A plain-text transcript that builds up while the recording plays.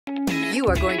You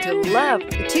are going to love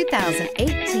the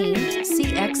 2018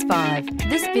 CX-5.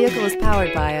 This vehicle is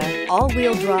powered by a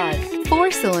all-wheel drive,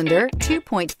 4-cylinder,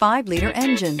 2.5-liter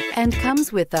engine and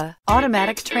comes with a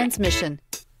automatic transmission.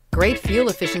 Great fuel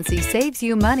efficiency saves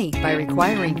you money by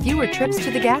requiring fewer trips to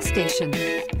the gas station.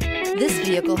 This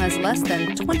vehicle has less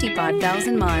than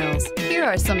 25,000 miles. Here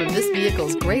are some of this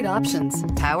vehicle's great options: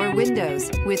 power windows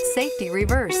with safety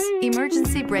reverse,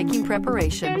 emergency braking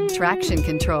preparation, traction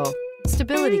control,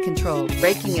 stability control,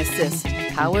 braking assist,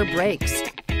 power brakes.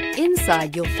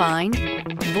 Inside you'll find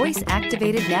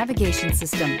voice-activated navigation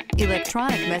system,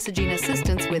 electronic messaging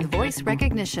assistance with voice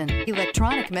recognition,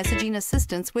 electronic messaging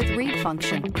assistance with read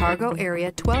function, cargo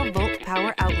area 12-volt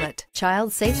power outlet,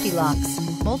 child safety locks,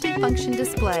 multifunction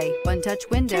display, one-touch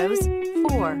windows,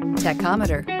 4,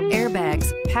 tachometer,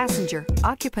 airbags, passenger,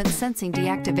 occupant sensing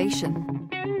deactivation.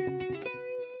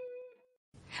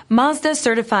 Mazda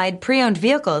certified pre-owned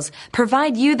vehicles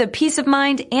provide you the peace of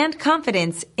mind and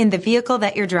confidence in the vehicle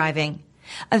that you're driving.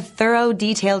 A thorough,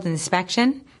 detailed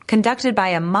inspection conducted by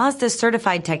a Mazda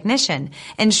certified technician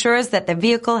ensures that the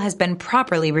vehicle has been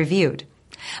properly reviewed.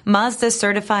 Mazda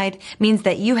certified means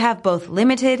that you have both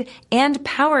limited and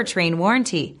powertrain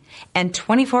warranty and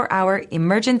 24-hour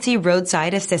emergency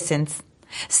roadside assistance.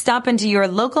 Stop into your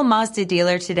local Mazda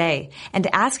dealer today and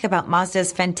ask about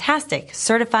Mazda's fantastic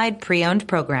certified pre-owned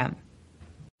program.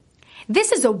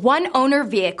 This is a one-owner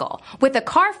vehicle with a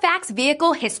Carfax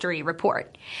Vehicle History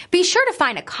Report. Be sure to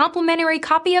find a complimentary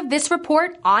copy of this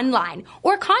report online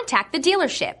or contact the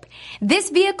dealership. This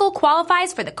vehicle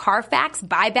qualifies for the Carfax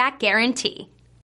Buyback Guarantee.